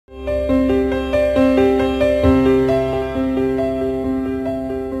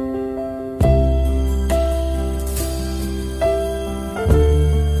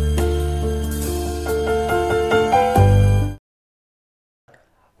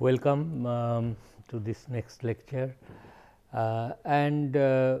Welcome to this next lecture, from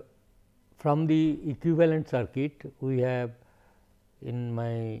the equivalent circuit we have in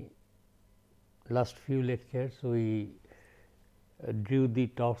my last few lectures we drew the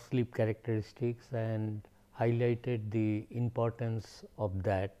torque slip characteristics and highlighted the importance of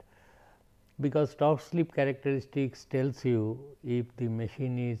that, because torque slip characteristics tells you if the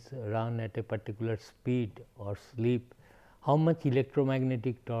machine is run at a particular speed or slip, how much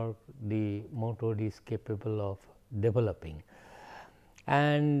electromagnetic torque the motor is capable of developing.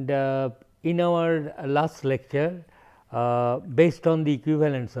 And in our last lecture, based on the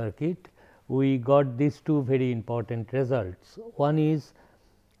equivalent circuit, we got these two very important results. One is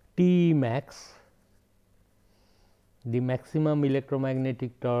T max, the maximum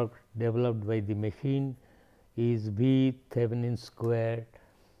electromagnetic torque developed by the machine is V Thevenin squared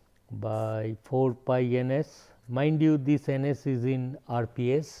by 4 pi n s. Mind you, this n s is in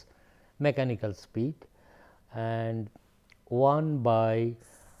RPS, mechanical speed, and 1 by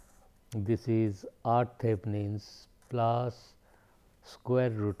this is R Thevenin's plus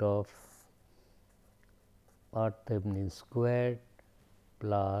square root of R Thevenin squared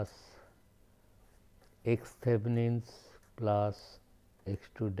plus x Thevenin's plus x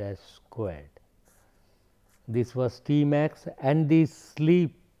 2 dash squared. This was T max, and this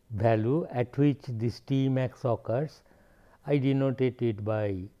slip value at which this T max occurs, I denoted it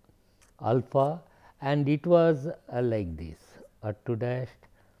by alpha, and it was like this, R 2 dash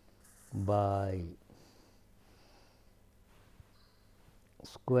by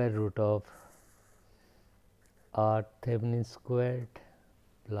square root of R Thevenin squared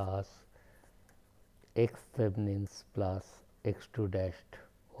plus x Thevenin's plus x 2 dash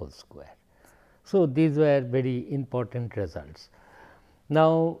whole square. So, these were very important results.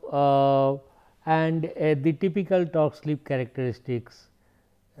 Now, the typical torque slip characteristics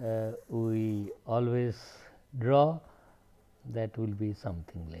we always draw, that will be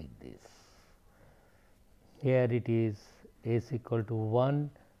something like this. Here it is s equal to 1,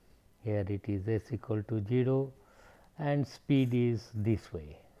 here it is s equal to 0, and speed is this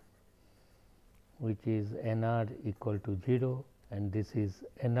way, which is n r equal to 0, and this is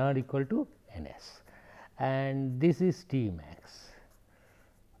n r equal to n s, and this is T max,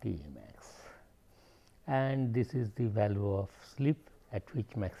 and this is the value of slip at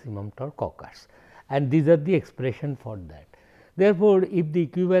which maximum torque occurs, and these are the expression for that. Therefore, if the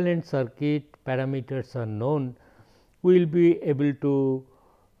equivalent circuit parameters are known, we will be able to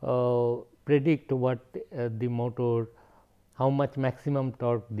predict what the motor, how much maximum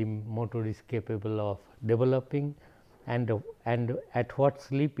torque the motor is capable of developing, and at what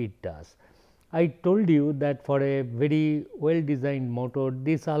slip it does. I told you that for a very well designed motor,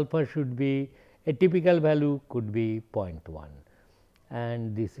 this alpha should be, a typical value could be 0.1,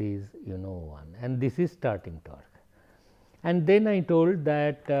 and this is 1, and this is starting torque. And then I told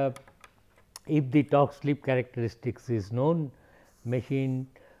that if the torque slip characteristics is known, machine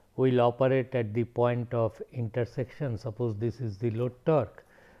will operate at the point of intersection. Suppose this is the load torque,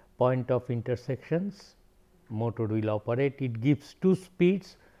 point of intersections motor will operate. It gives two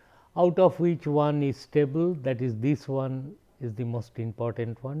speeds, out of which one is stable, that is this one is the most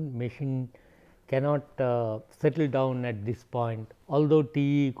important one. Machine cannot settle down at this point, although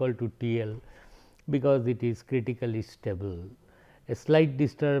T equal to T L, because it is critically stable. A slight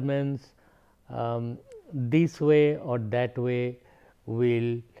disturbance this way or that way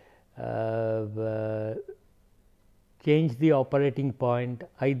will change the operating point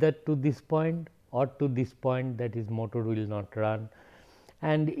either to this point or to this point, that is motor will not run,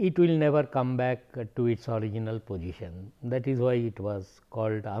 and it will never come back to its original position. That is why it was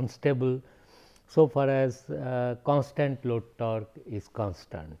called unstable, so far as constant load torque is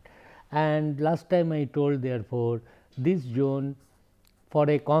constant. And last time I told, therefore, this zone for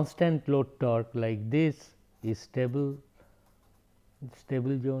a constant load torque like this is stable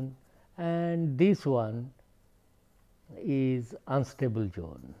zone, and this one is unstable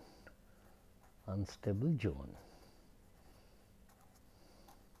zone.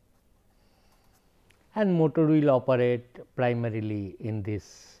 And motor will operate primarily in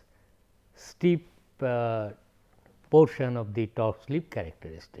this steep portion of the torque slip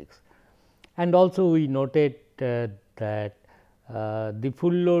characteristics. And also we noted that the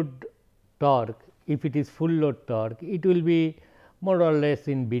full load torque, if it is full load torque, it will be more or less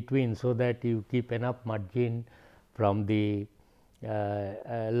in between, so that you keep enough margin from the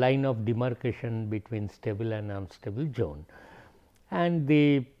line of demarcation between stable and unstable zone, and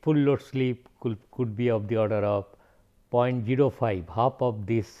the full load slip could be of the order of 0.05, half of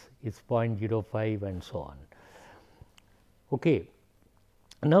this is 0.05 and so on. Okay.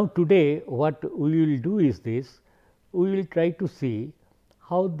 Now, today what we will do is this, we will try to see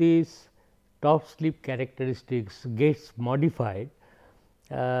how this top slip characteristics gets modified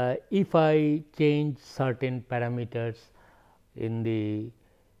if I change certain parameters in the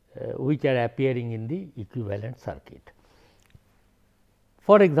which are appearing in the equivalent circuit.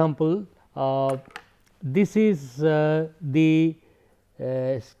 For example, this is the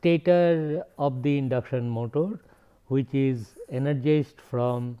stator of the induction motor, which is energized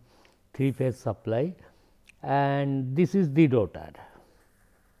from 3 phase supply, and this is the rotor.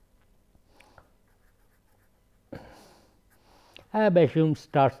 I have assumed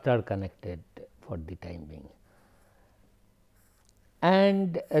star connected for the time being,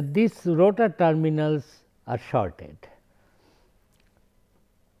 and these rotor terminals are shorted,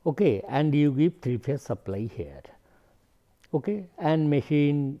 okay, and you give 3 phase supply here, okay, and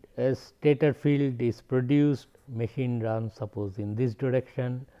machine stator field is produced, machine runs suppose in this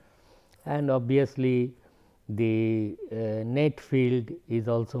direction, and obviously the net field is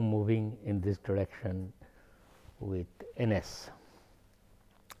also moving in this direction with N s,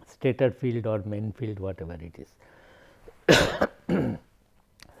 stator field or main field, whatever it is.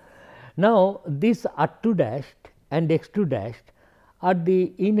 Now, this R 2 dashed and X 2 dashed are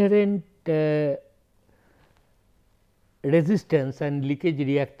the inherent resistance and leakage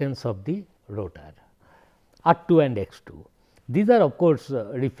reactance of the rotor, R 2 and X 2. These are of course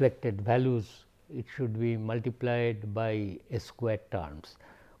reflected values, it should be multiplied by S square terms,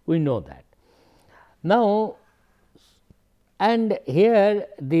 we know that. Now, and here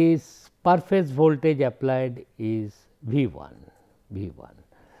this per phase voltage applied is V 1, V 1.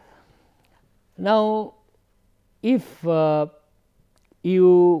 Now, if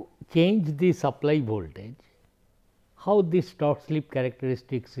you change the supply voltage, how this torque slip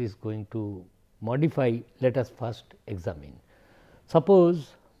characteristics is going to modify, let us first examine.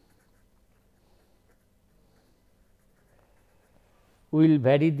 Suppose we will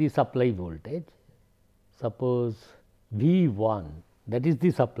vary the supply voltage, suppose V 1, that is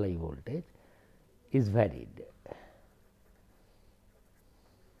the supply voltage, is varied.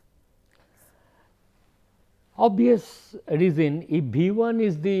 Obvious reason, if V 1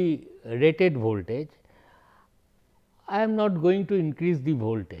 is the rated voltage, I am not going to increase the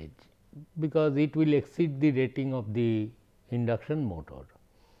voltage, because it will exceed the rating of the induction motor.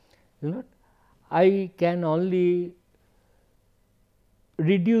 I can only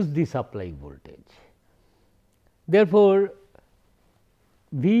reduce the supply voltage. Therefore,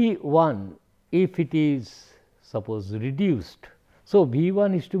 V 1 if it is suppose reduced, so V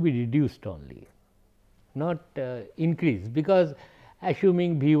 1 is to be reduced only, not increased, because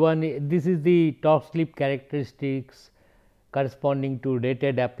assuming V 1, this is the torque slip characteristics corresponding to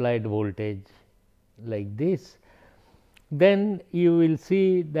rated applied voltage like this, then you will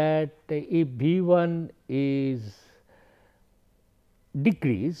see that if V 1 is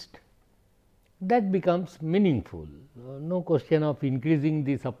decreased, that becomes meaningful. No question of increasing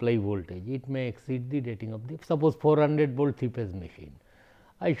the supply voltage, it may exceed the rating of the, suppose 400 volt 3 phase machine,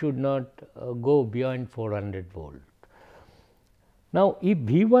 I should not go beyond 400 volt. Now, if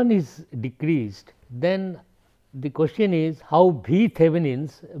V 1 is decreased, then the question is how V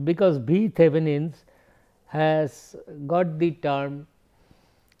Thevenin's, because V Thevenin's has got the term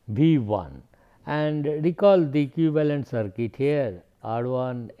V 1, and recall the equivalent circuit here R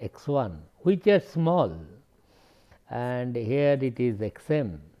 1 X 1, which are small, and here it is X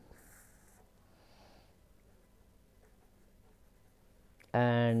m,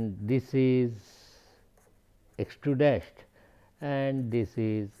 and this is X 2 dashed, and this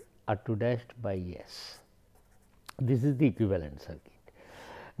is R 2 dashed by S. This is the equivalent circuit.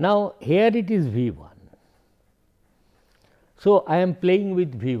 Now, here it is V 1. So, I am playing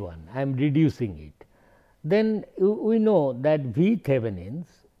with V 1, I am reducing it. Then we know that V Thevenin's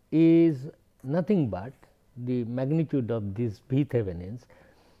is nothing but the magnitude of this V Thevenin's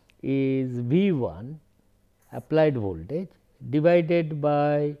is V 1 applied voltage divided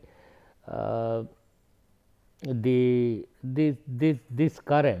by this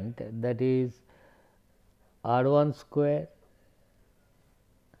current, that is R 1 square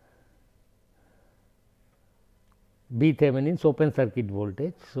V Thevenin's open circuit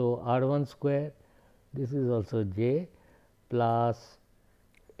voltage. So, R 1 square, this is also J plus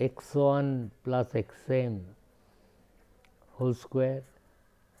X 1 plus X m whole square,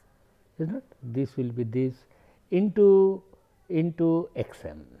 is not, this will be this into X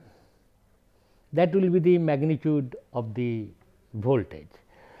m, that will be the magnitude of the voltage.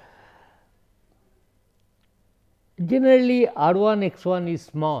 Generally R 1 X 1 is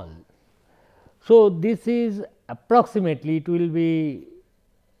small. So, this is approximately, it will be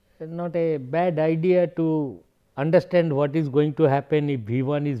not a bad idea to understand what is going to happen if V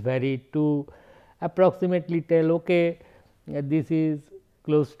 1 is varied, to approximately tell okay, this is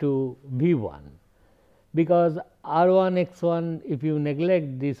close to V 1, because R 1 x 1 if you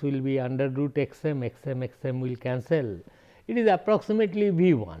neglect, this will be under root x m, x m, x m will cancel, it is approximately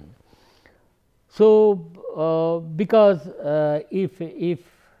V 1. So, because if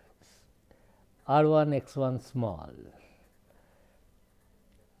R 1 x 1 small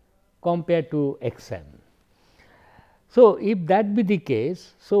compared to x m. So, if that be the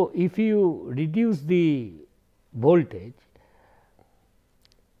case, so if you reduce the voltage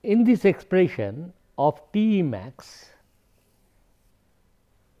in this expression of T max,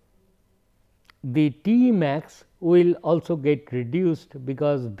 the T max will also get reduced,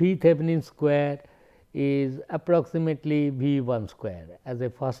 because V Thevenin square is approximately V 1 square. As a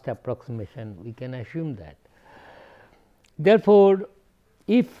first approximation, we can assume that. Therefore,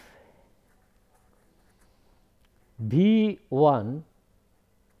 if V 1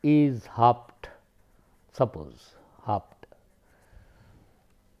 is halved, suppose halved,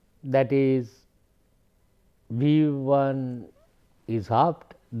 that is V 1 is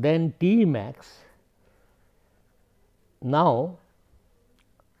halved, then T max now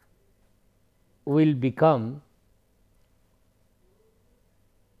will become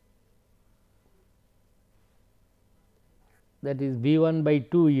that is V 1 by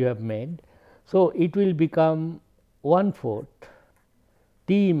 2 you have made. So, it will become 1/4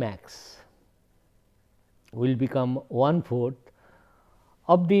 T max will become 1/4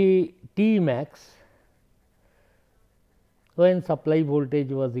 of the T max when supply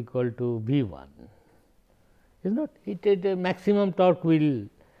voltage was equal to V 1, is not it, maximum torque will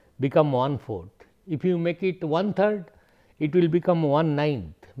become 1/4. If you make it 1/3, it will become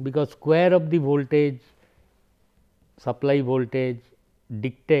 1/9, because square of the voltage, supply voltage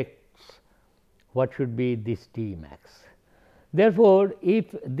dictates what should be this T max. Therefore,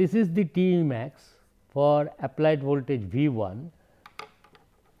 if this is the T max for applied voltage V 1,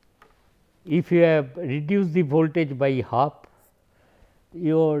 if you have reduced the voltage by half,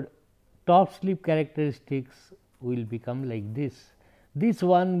 your torque slip characteristics will become like this. This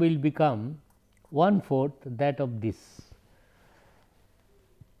one will become 1/4 that of this.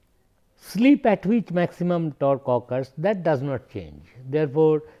 Slip at which maximum torque occurs, that does not change.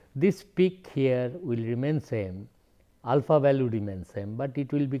 Therefore, this peak here will remain same, alpha value remains same, but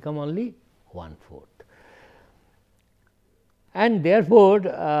it will become only 1/4. And therefore,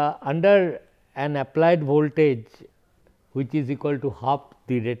 under an applied voltage which is equal to half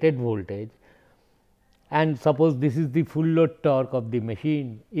the rated voltage, and suppose this is the full load torque of the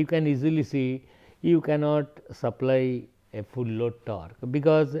machine, you can easily see you cannot supply a full load torque,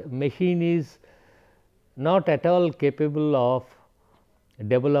 because machine is not at all capable of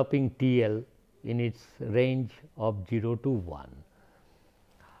developing TL in its range of 0 to 1.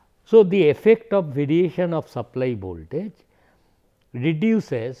 So, the effect of variation of supply voltage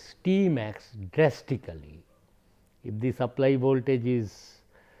reduces T max drastically. If the supply voltage is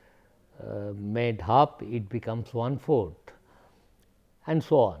made half, it becomes 1/4 and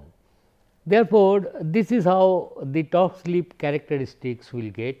so on. Therefore, this is how the torque slip characteristics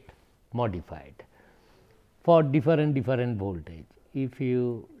will get modified for different voltage. If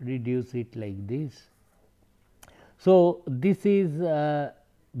you reduce it like this, so this is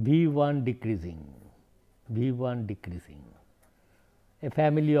V 1 decreasing, V 1 decreasing, a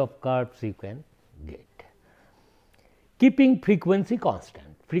family of curves you can get. Keeping frequency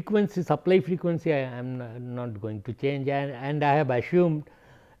constant, frequency supply frequency I am not going to change, and I have assumed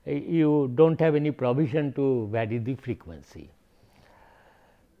you do not have any provision to vary the frequency.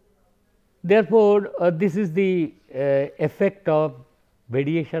 Therefore, this is the effect of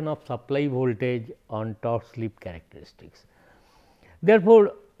variation of supply voltage on torque slip characteristics.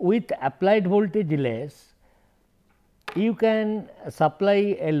 Therefore, with applied voltage less, you can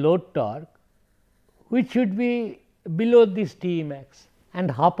supply a load torque which should be below this T max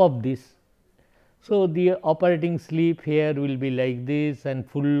and half of this. So, the operating slip here will be like this, and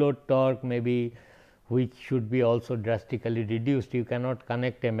full load torque may be, which should be also drastically reduced. You cannot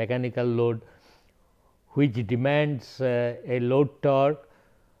connect a mechanical load which demands a load torque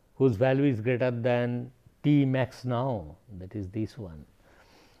whose value is greater than T max now, that is this one.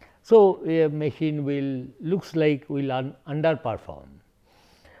 So, a machine will looks like will underperform.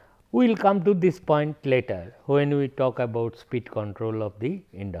 We will come to this point later when we talk about speed control of the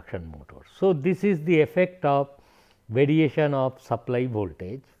induction motor. So, this is the effect of variation of supply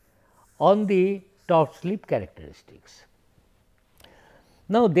voltage on the torque slip characteristics.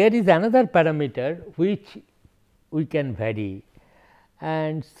 Now, there is another parameter which we can vary,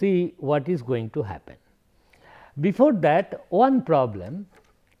 and see what is going to happen. Before that, one problem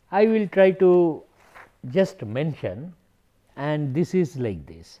I will try to just mention, and this is like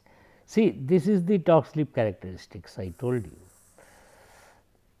this. See, this is the torque slip characteristics I told you.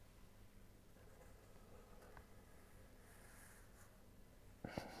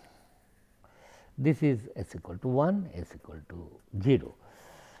 This is S equal to 1, S equal to 0,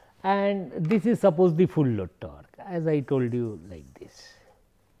 and this is suppose the full load torque, as I told you like this.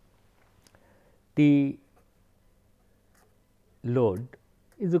 T load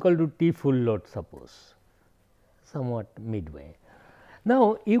is equal to T full load, suppose, somewhat midway.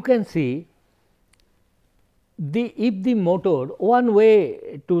 Now, you can see if the motor, one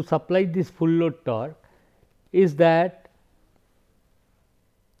way to supply this full load torque is that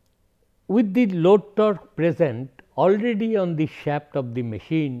with the load torque present already on the shaft of the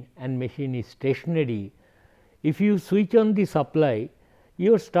machine and machine is stationary, if you switch on the supply,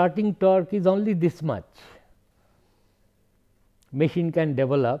 your starting torque is only this much. Machine can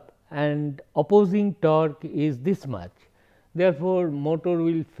develop and opposing torque is this much. Therefore, motor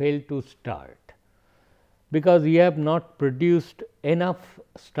will fail to start, because you have not produced enough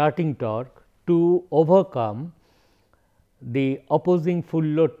starting torque to overcome the opposing full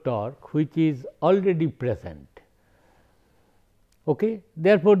load torque, which is already present. Okay.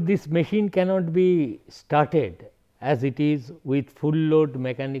 Therefore, this machine cannot be started as it is with full load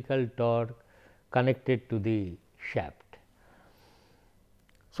mechanical torque connected to the shaft.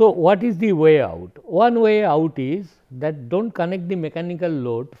 So, what is the way out? One way out is that do not connect the mechanical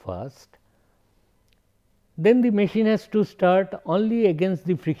load first, then the machine has to start only against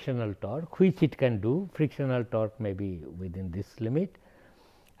the frictional torque, which it can do. Frictional torque may be within this limit,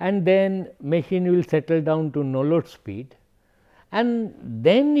 and then machine will settle down to no load speed, and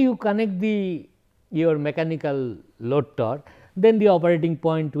then you connect your mechanical load torque, then the operating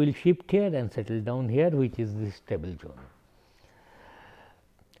point will shift here and settle down here, which is the stable zone.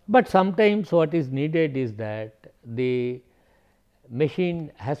 But sometimes what is needed is that the machine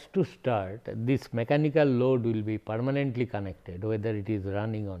has to start, this mechanical load will be permanently connected, whether it is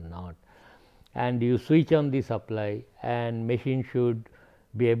running or not, and you switch on the supply and machine should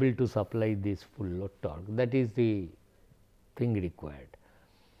be able to supply this full load torque. That is the thing required.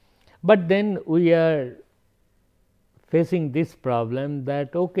 But then we are facing this problem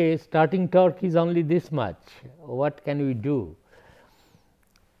that okay, starting torque is only this much, what can we do?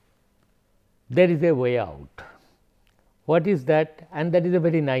 There is a way out. What is that? And that is a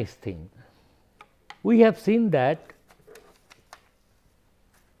very nice thing. We have seen that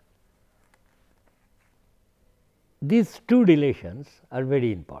these two relations are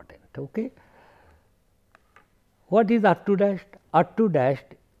very important. Okay. What is R2 dashed? R2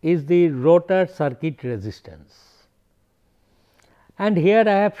 dashed is the rotor circuit resistance, and here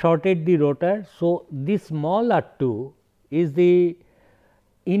I have shorted the rotor. So, this small R2 is the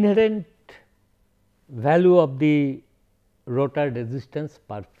inherent value of the rotor resistance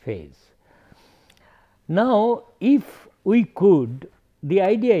per phase. Now, if we could, the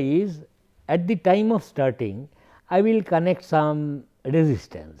idea is at the time of starting, I will connect some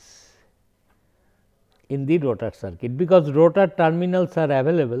resistance in the rotor circuit, because rotor terminals are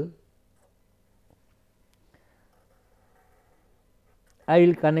available. I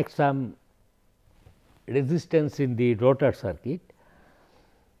will connect some resistance in the rotor circuit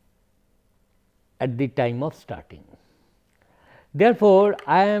at the time of starting. Therefore,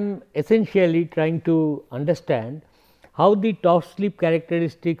 I am essentially trying to understand how the torque slip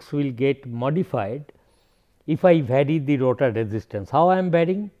characteristics will get modified if I vary the rotor resistance. How I am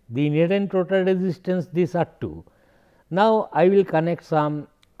varying? The inherent rotor resistance, this R2. Now, I will connect some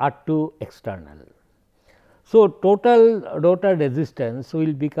R2 external. So, total rotor resistance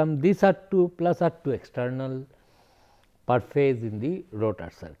will become this R2 plus R2 external per phase in the rotor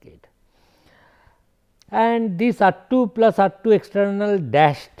circuit. And this R2 plus R2 external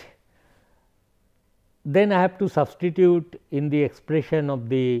dashed, then I have to substitute in the expression of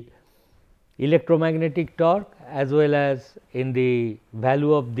the electromagnetic torque as well as in the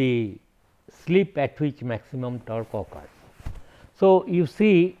value of the slip at which maximum torque occurs. So, you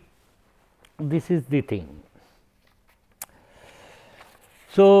see this is the thing.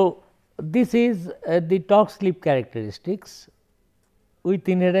 So, this is the torque slip characteristics with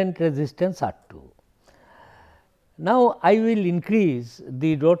inherent resistance R2. Now, I will increase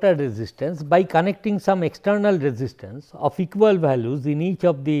the rotor resistance by connecting some external resistance of equal values in each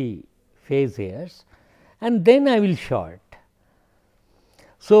of the phase hairs, and then I will short.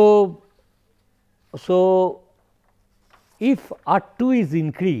 So, if R2 is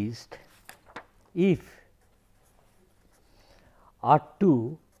increased, if R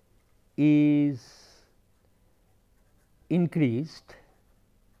 2 is increased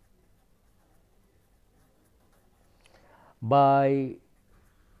by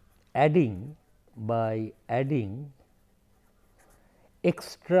adding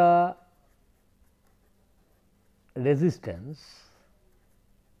extra resistance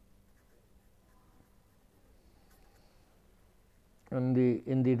in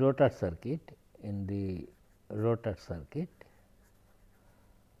the rotor circuit,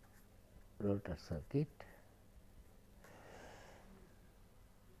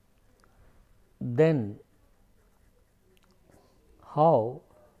 then how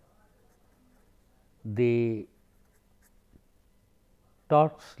the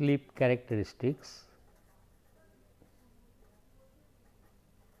torque slip characteristics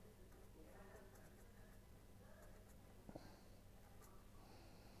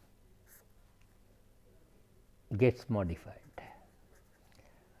gets modified.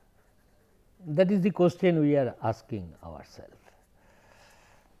 That is the question we are asking ourselves.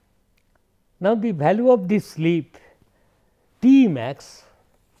 Now, the value of this slip T max,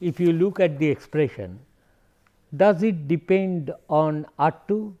 if you look at the expression, does it depend on R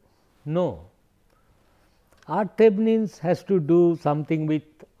 2? No. R Thevenin's has to do something with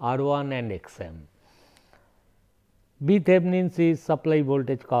R 1 and X m. B Thevenin's is supply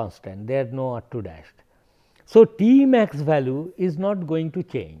voltage constant, there is no R 2 dashed. So, T max value is not going to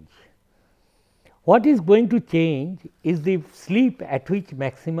change. What is going to change is the slip at which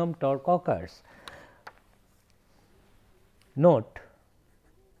maximum torque occurs. Note,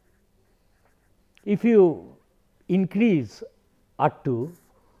 if you increase R 2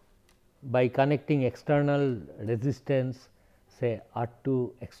 by connecting external resistance, say R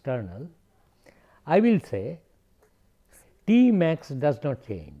 2 external, I will say T max does not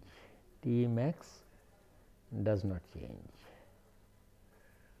change, T max does not change.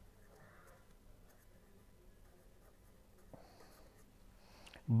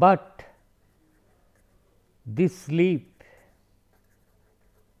 But this slip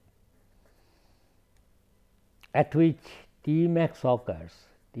at which T max occurs,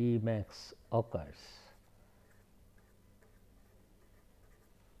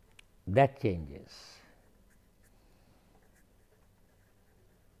 that changes.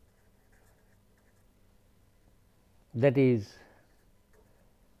 That is,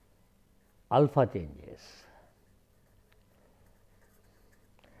 alpha changes.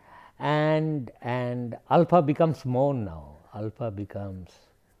 And alpha becomes more now, alpha becomes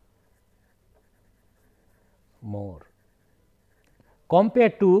more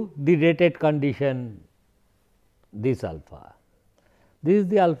compared to the rated condition, this alpha. This is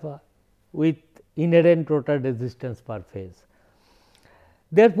the alpha with inherent rotor resistance per phase.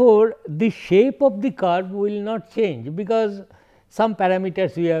 Therefore, the shape of the curve will not change, because some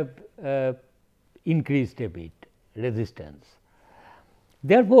parameters we have increased a bit resistance.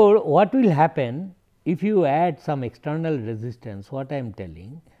 Therefore, what will happen if you add some external resistance, what I am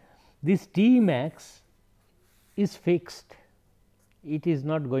telling, this T max is fixed, it is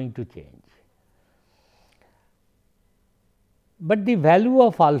not going to change. But the value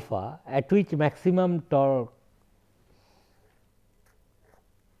of alpha at which maximum torque,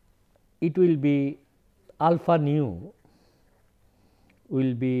 it will be alpha nu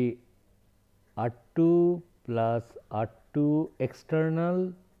will be R 2 plus R 2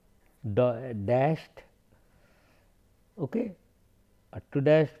 external dashed, okay, R 2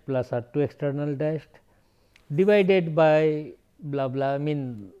 dashed plus R 2 external dashed divided by blah blah, I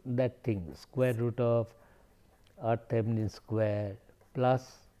mean that thing, square root of R Thevenin square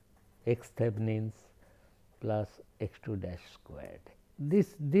plus x Thevenin's plus x 2 dash squared.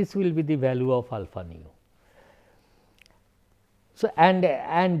 This will be the value of alpha nu. So,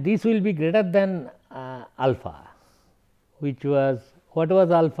 and this will be greater than alpha, which was, what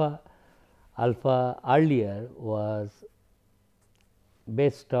was alpha? Alpha earlier was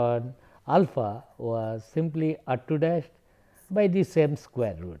based on, alpha was simply R 2 dashed by the same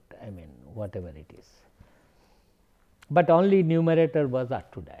square root, I mean whatever it is, but only numerator was R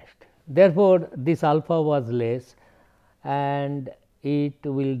 2 dashed. Therefore, this alpha was less and it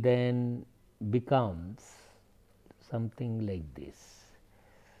will then becomes something like this.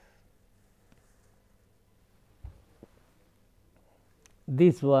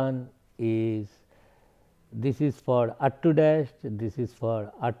 This one is, this is for R 2 dashed, this is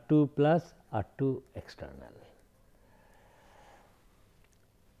for R 2 plus R 2 external.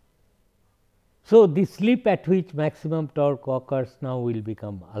 So, the slip at which maximum torque occurs now will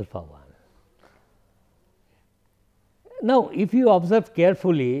become alpha 1. Now, if you observe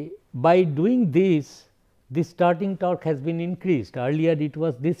carefully, by doing this, this starting torque has been increased. Earlier it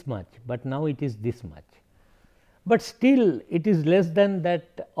was this much, but now it is this much. But still it is less than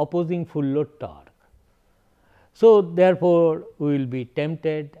that opposing full load torque. So, therefore, we will be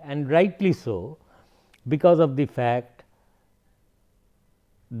tempted, and rightly so, because of the fact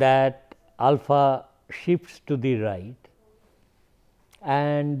that alpha shifts to the right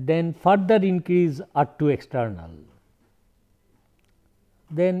and then further increase R2 external,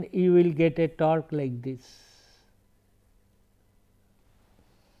 then you will get a torque like this.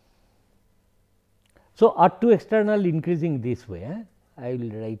 So, R2 external increasing this way, I will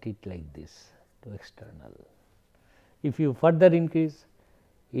write it like this to external. If you further increase,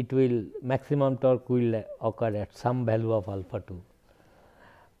 it will maximum torque will occur at some value of alpha 2.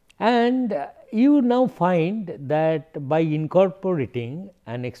 And you now find that by incorporating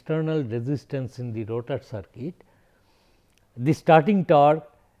an external resistance in the rotor circuit, the starting torque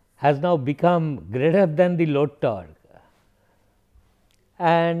has now become greater than the load torque.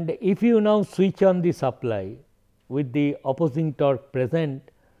 And if you now switch on the supply with the opposing torque present,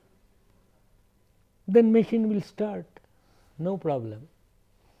 then machine will start, no problem.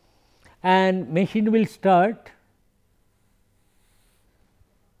 And machine will start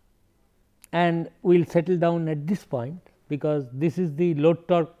and will settle down at this point, because this is the load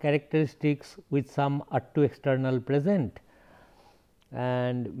torque characteristics with some R2 external present,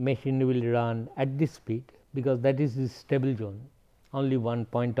 and machine will run at this speed, because that is the stable zone, only one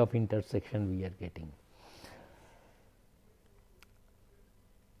point of intersection we are getting.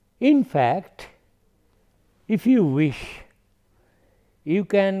 In fact, if you wish, you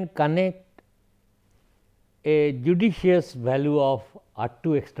can connect a judicious value of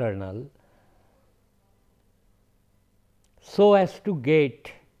R2 external so as to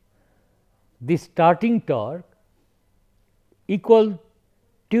get the starting torque equal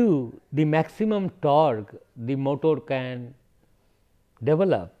to the maximum torque the motor can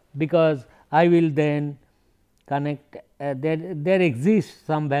develop, because I will then connect there exists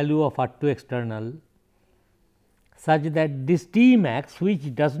some value of R2 external such that this T max,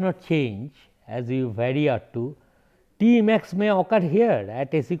 which does not change as you vary R2, T max may occur here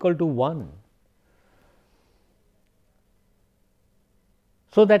at s equal to 1.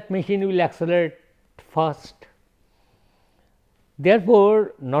 So, that machine will accelerate fast.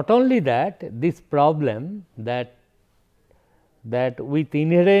 Therefore, not only that, this problem that with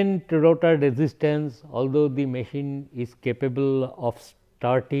inherent rotor resistance, although the machine is capable of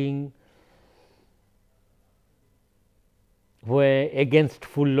starting where against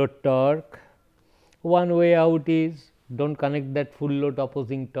full load torque, one way out is do not connect that full load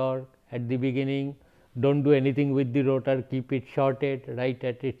opposing torque at the beginning, do not do anything with the rotor, keep it shorted right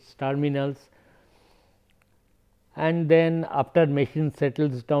at its terminals, and then after machine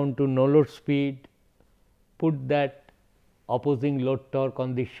settles down to no load speed, put that opposing load torque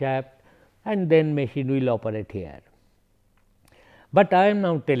on the shaft, and then machine will operate here. But I am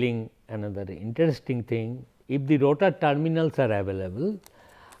now telling another interesting thing. If the rotor terminals are available,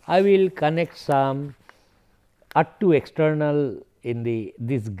 I will connect some R2 external in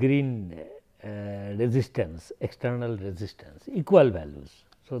this green resistance, external resistance, equal values.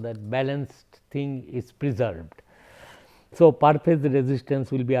 So, that balanced thing is preserved. So, per phase resistance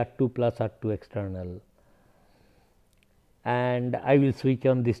will be R2 plus R2 external, and I will switch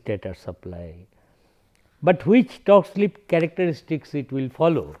on the stator supply. But which torque slip characteristics it will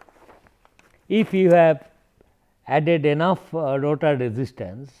follow? If you have added enough rotor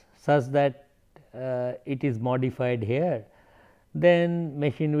resistance such that it is modified here, then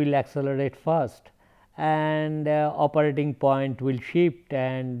machine will accelerate fast and operating point will shift,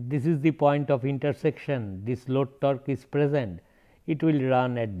 and this is the point of intersection, this load torque is present, it will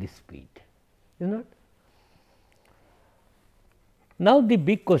run at this speed, is not. Now, the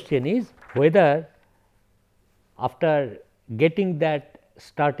big question is whether after getting that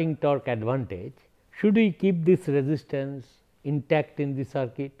starting torque advantage, should we keep this resistance intact in the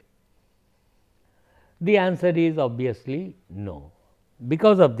circuit? The answer is obviously no,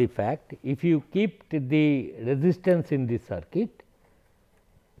 because of the fact if you keep the resistance in the circuit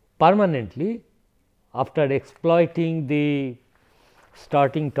permanently after exploiting the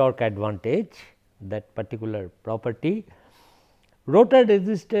starting torque advantage, that particular property, rotor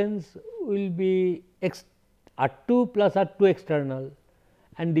resistance will be R2 plus R2 external,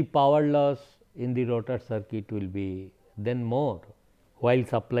 and the power loss in the rotor circuit will be then more while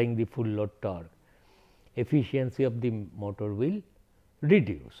supplying the full load torque. Efficiency of the motor will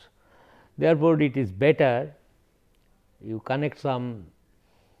reduce. Therefore, it is better you connect some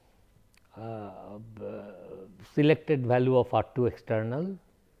selected value of R2 external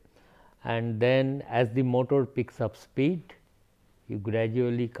and then as the motor picks up speed, you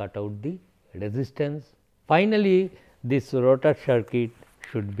gradually cut out the resistance. Finally, this rotor circuit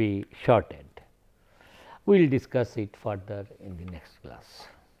should be shorted. We will discuss it further in the next class.